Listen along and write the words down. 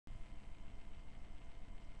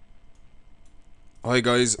Hi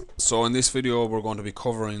guys, so in this video we're going to be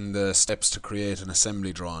covering the steps to create an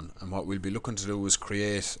assembly drawing, and what we'll be looking to do is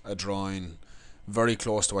create a drawing very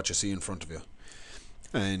close to what you see in front of you.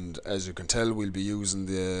 And as you can tell, we'll be using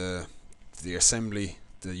the assembly,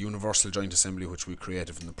 the universal joint assembly, which we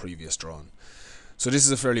created from the previous drawing. So this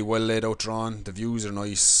is a fairly well laid out drawing. The views are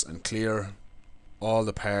nice and clear. All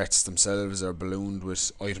the parts themselves are ballooned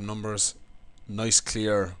with item numbers. Nice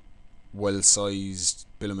clear, well sized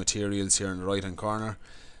bill of materials here in the right hand corner,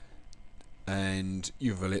 and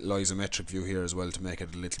you have a little isometric view here as well to make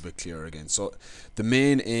it a little bit clearer again. So the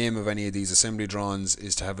main aim of any of these assembly drawings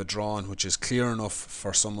is to have a drawing which is clear enough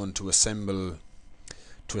for someone to assemble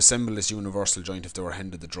this universal joint if they were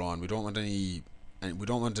handed the drawing. We don't want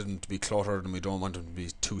them to be cluttered, and we don't want them to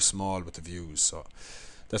be too small with the views. So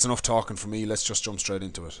that's enough talking for me. Let's just jump straight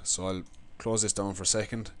into it. So I'll close this down for a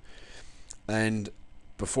second. And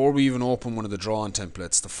before we even open one of the drawing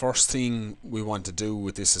templates, the first thing we want to do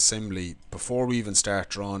with this assembly, before we even start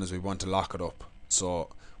drawing, is we want to lock it up. So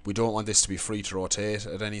we don't want this to be free to rotate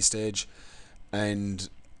at any stage, and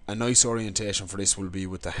a nice orientation for this will be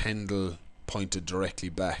with the handle pointed directly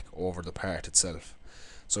back over the part itself.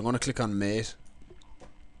 So I'm going to click on mate.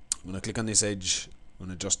 I'm going to click on this edge. I'm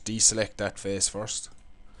going to just deselect that face first.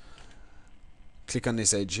 Click on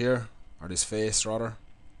this edge here, or this face rather.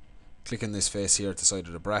 Click on this face here at the side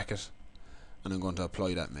of the bracket, and I'm going to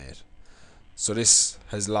apply that mate. So this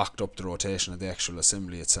has locked up the rotation of the actual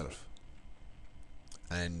assembly itself.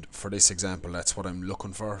 And for this example, that's what I'm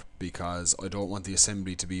looking for, because I don't want the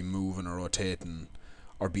assembly to be moving or rotating,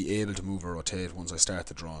 or be able to move or rotate once I start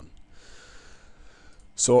the drawing.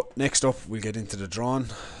 So next up, we'll get into the drawing.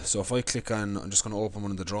 So if I click on, I'm just going to open one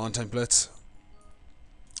of the drawing templates,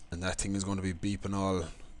 and that thing is going to be beeping all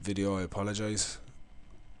video. I apologize.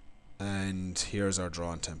 And here's our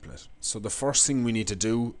drawing template. So the first thing we need to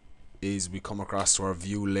do is we come across to our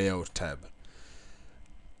view layout tab,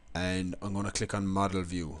 and I'm going to click on model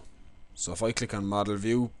view. So if I click on model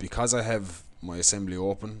view, because I have my assembly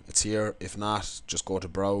open, it's here. If not, just go to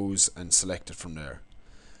browse and select it from there.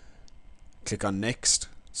 Click on next,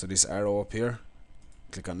 so this arrow up here,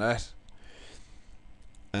 click on that,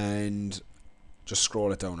 and just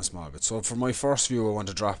scroll it down a small bit. So for my first view I want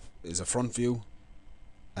to drop is a front view,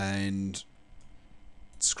 and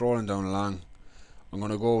scrolling down along, I'm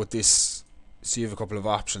going to go with this. See, you have a couple of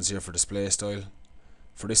options here for display style.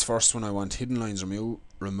 For this first one, I want hidden lines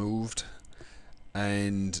removed,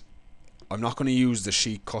 and I'm not going to use the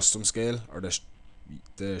sheet custom scale or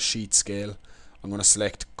the sheet scale. I'm going to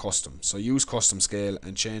select custom. So use custom scale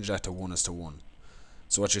and change that to 1:1.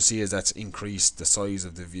 So what you see is that's increased the size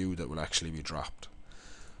of the view that will actually be dropped.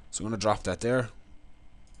 So I'm going to drop that there,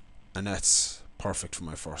 and that's perfect for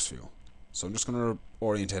my first view. So I'm just going to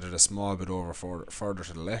orientate it a small bit over further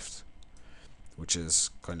to the left, which is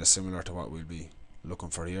kind of similar to what we'll be looking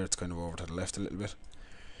for here. It's kind of over to the left a little bit.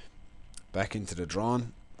 Back into the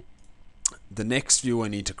drawing. The next view I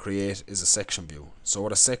need to create is a section view. So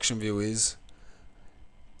what a section view is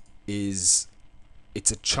it's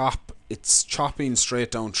chopping straight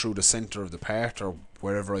down through the center of the part, or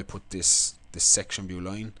wherever I put this section view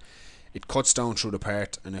line. It cuts down through the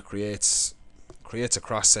part, and it creates a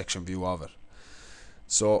cross-section view of it.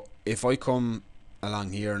 So if I come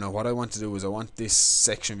along here now, what I want to do is I want this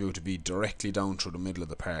section view to be directly down through the middle of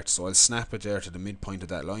the part. So I'll snap it there to the midpoint of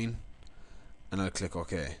that line, and I'll click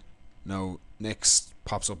OK. Now next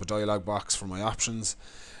pops up a dialog box for my options.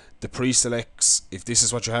 The pre-selects, if this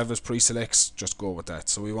is what you have as pre-selects, just go with that.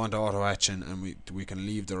 So we want auto hatching, and we can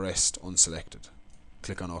leave the rest unselected.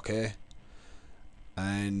 Click on OK,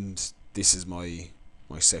 and this is my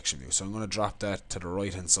section view. So I'm going to drop that to the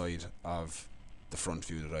right hand side of the front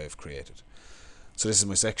view that I have created. So this is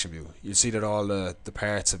my section view. You'll see that all the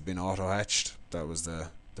parts have been auto hatched. That was the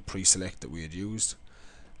pre-select that we had used,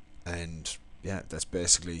 and yeah, that's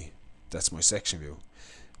my section view.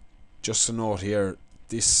 Just a note here,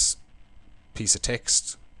 this piece of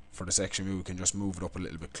text for the section view, we can just move it up a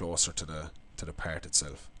little bit closer to the part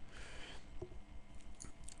itself.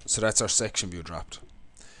 So that's our section view dropped.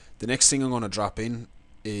 The next thing I'm going to drop in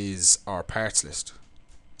is our parts list.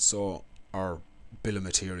 So our bill of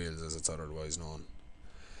materials, as it's otherwise known.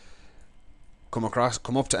 Come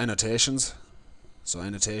up to annotations. So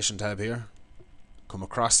annotation tab here. Come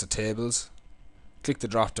across to tables. Click the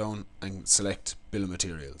drop down and select bill of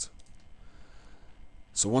materials.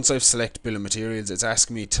 So once I've selected bill of materials, it's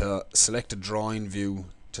asking me to select a drawing view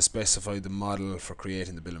to specify the model for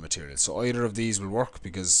creating the bill of materials. So either of these will work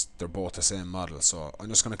because they're both the same model. So I'm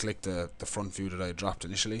just going to click the front view that I dropped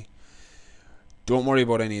initially. Don't worry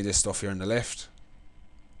about any of this stuff here on the left,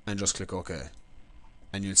 and just click OK.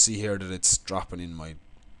 and you'll see here that it's dropping in my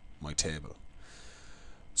table.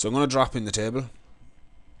 So I'm going to drop in the table.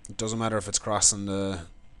 It doesn't matter if it's crossing the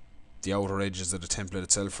outer edges of the template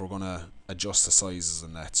itself. We're going to adjust the sizes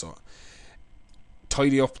and that. So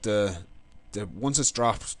tidy up the once it's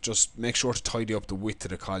dropped, just make sure to tidy up the width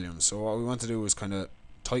of the columns. So what we want to do is kind of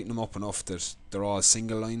tighten them up enough that they're all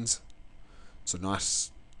single lines.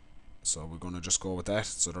 So we're going to just go with that,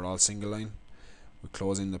 so they're all single line. We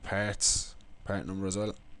close in the part number as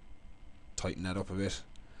well, tighten that up a bit,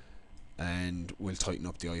 and we'll tighten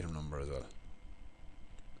up the item number as well.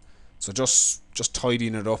 So just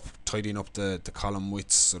tidying it up, tidying up the column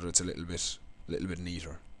widths so that it's a little bit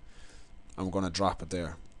neater. And we're going to drop it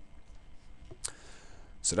there.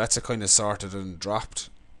 So that's a kind of sorted and dropped.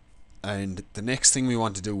 And the next thing we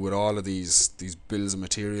want to do with all of these bills of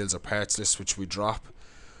materials or parts lists which we drop,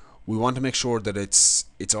 we want to make sure that it's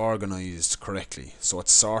organized correctly, so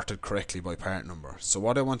it's sorted correctly by part number. So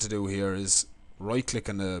what I want to do here is right click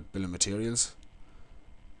on the bill of materials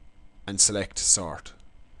and select sort.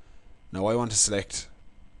 Now I want to select,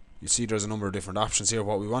 you see there's a number of different options here.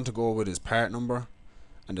 What we want to go with is part number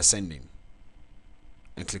and ascending,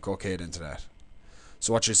 and click OK into that.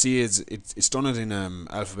 So what you see is it's done it in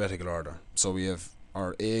alphabetical order. So we have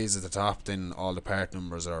our A's at the top, then all the part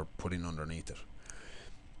numbers are put in underneath it.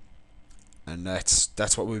 And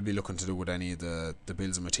that's what we'll be looking to do with any of the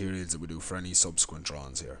bills of materials that we do for any subsequent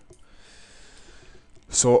drawings here.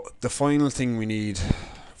 So the final thing we need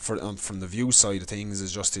for from the view side of things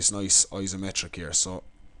is just this nice isometric here. So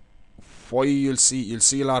why you'll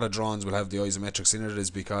see a lot of drawings will have the isometrics in it is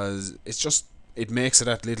because it makes it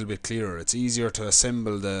that little bit clearer. It's easier to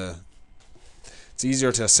assemble this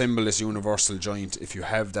universal joint if you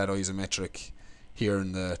have that isometric here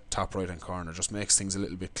in the top right hand corner. It just makes things a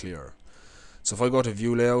little bit clearer. So if I go to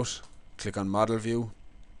view layout, click on model view,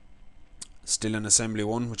 still in assembly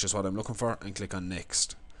 1, which is what I'm looking for, and click on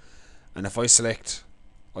next. And if I select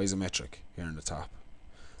isometric here in the top,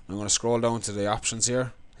 I'm going to scroll down to the options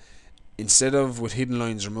here. Instead of with hidden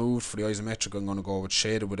lines removed for the isometric, I'm going to go with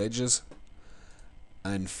shaded with edges.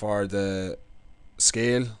 And for the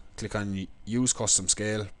scale, click on use custom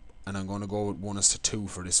scale, and I'm going to go with 1:2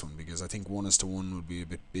 for this one because I think 1:1 would be a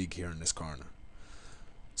bit big here in this corner.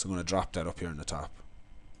 So I'm going to drop that up here in the top,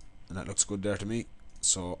 and that looks good there to me,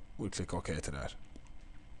 so we'll click OK to that.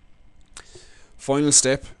 Final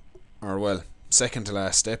step, or well, second to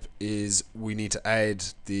last step, is we need to add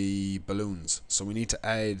the balloons. So we need to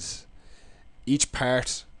add each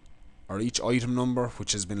part or each item number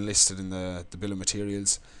which has been listed in the bill of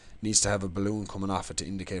materials needs to have a balloon coming off it to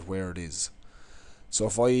indicate where it is. So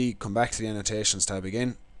if I come back to the annotations tab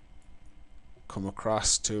again, come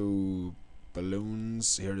across to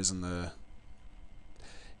balloons, here it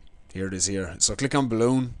is here. So click on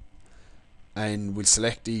balloon and we'll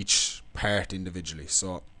select each part individually.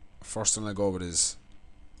 So first one I go with is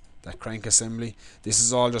that crank assembly. This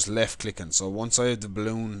is all just left clicking. So once I have the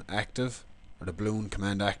balloon active, or the balloon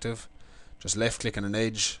command active, just left click on an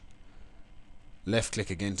edge, left click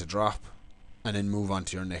again to drop, and then move on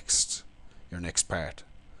to your next part.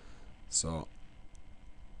 So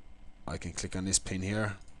I can click on this pin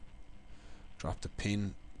here, drop the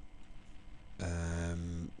pin.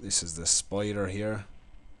 This is the spider here,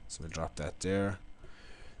 so we'll drop that there.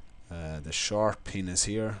 The short pin is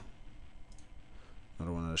here,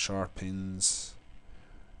 another one of the short pins,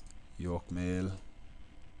 yoke male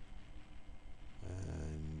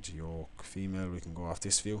and yoke female. We can go off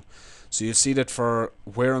this view. So you'll see that for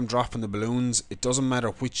where I'm dropping the balloons, it doesn't matter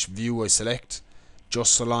which view I select,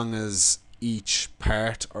 just so long as each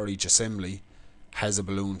part or each assembly has a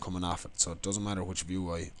balloon coming off it. So it doesn't matter which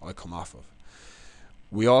view I come off of.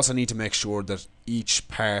 We also need to make sure that each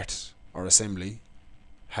part or assembly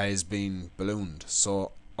has been ballooned.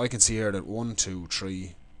 So I can see here that 1, 2,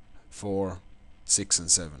 3, 4, 6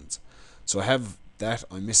 and 7. So I have that.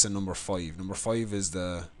 I'm missing number 5. Number 5 is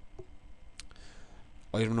the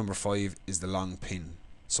item number 5 is the long pin.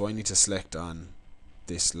 So I need to select on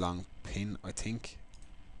this long pin, I think.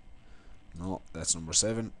 No, that's number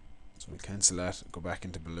 7. So we'll cancel that, go back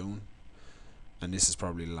into balloon, and this is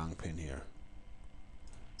probably the long pin here.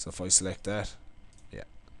 So if I select that, yeah,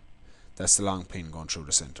 that's the long pin going through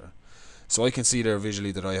the center. So I can see there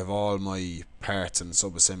visually that I have all my parts and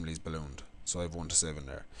sub-assemblies ballooned. So I have 1 to 7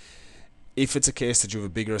 there. If it's a case that you have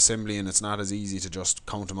a bigger assembly and it's not as easy to just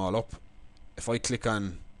count them all up, if I click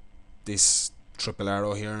on this triple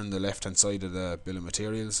arrow here on the left hand side of the bill of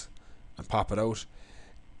materials and pop it out,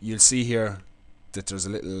 you'll see here that there's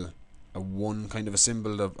a 1 kind of a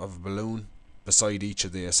symbol of a balloon beside each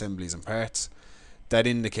of the assemblies and parts. That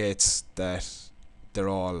indicates that they're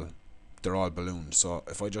all they're all ballooned. So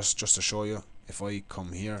if I just to show you, if I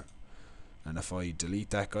come here and if I delete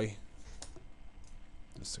that guy,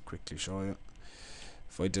 just to quickly show you,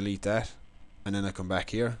 if I delete that and then I come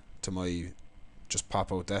back here to my, just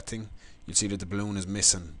pop out that thing, you'll see that the balloon is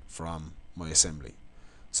missing from my assembly.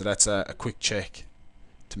 So that's a quick check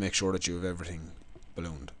to make sure that you have everything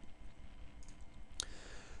ballooned.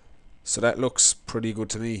 So that looks pretty good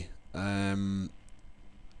to me.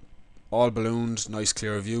 All ballooned, nice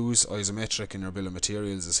clear views, isometric, and your bill of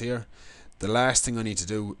materials is here. The last thing I need to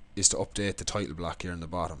do is to update the title block here in the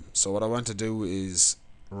bottom. So what I want to do is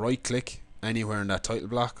right click anywhere in that title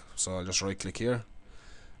block. So I'll just right click here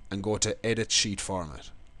and go to edit sheet format.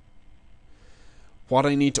 What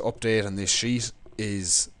I need to update on this sheet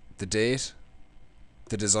is the date,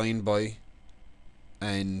 the design by,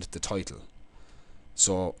 and the title.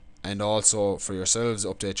 So, and also for yourselves,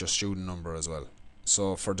 update your student number as well.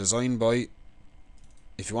 So for design by,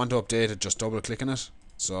 if you want to update it, just double click on it.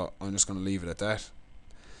 So I'm just going to leave it at that.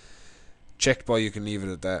 Checked by, you can leave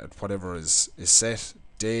it at that, whatever is set.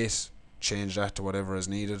 Date, change that to whatever is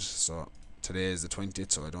needed. So today is the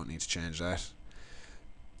 20th, so I don't need to change that.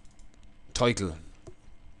 Title.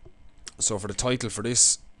 So for the title for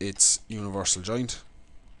this, it's universal joint.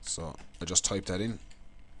 So I just type that in.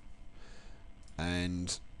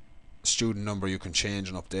 And student number, you can change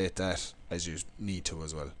and update that as you need to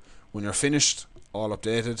as well. When you're finished, all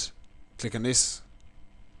updated, click on this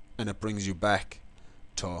and it brings you back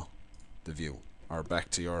to the view, or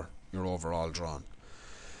back to your overall drawing.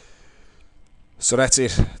 So that's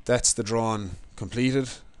it. That's the drawing completed,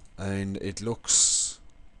 and it looks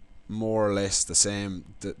more or less the same.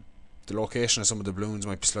 The location of some of the balloons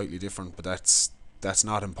might be slightly different, but that's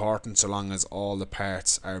not important so long as all the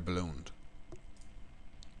parts are ballooned.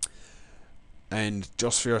 And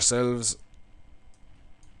just for yourselves,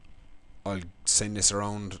 I'll send this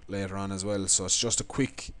around later on as well. So it's just a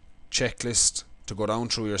quick checklist to go down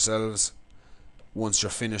through yourselves once you're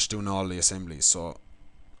finished doing all the assemblies. So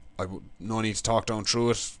no need to talk down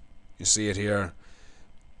through it. You see it here.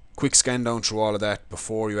 Quick scan down through all of that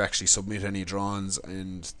before you actually submit any drawings,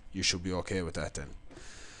 and you should be okay with that then.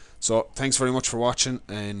 So thanks very much for watching,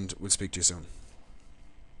 and we'll speak to you soon.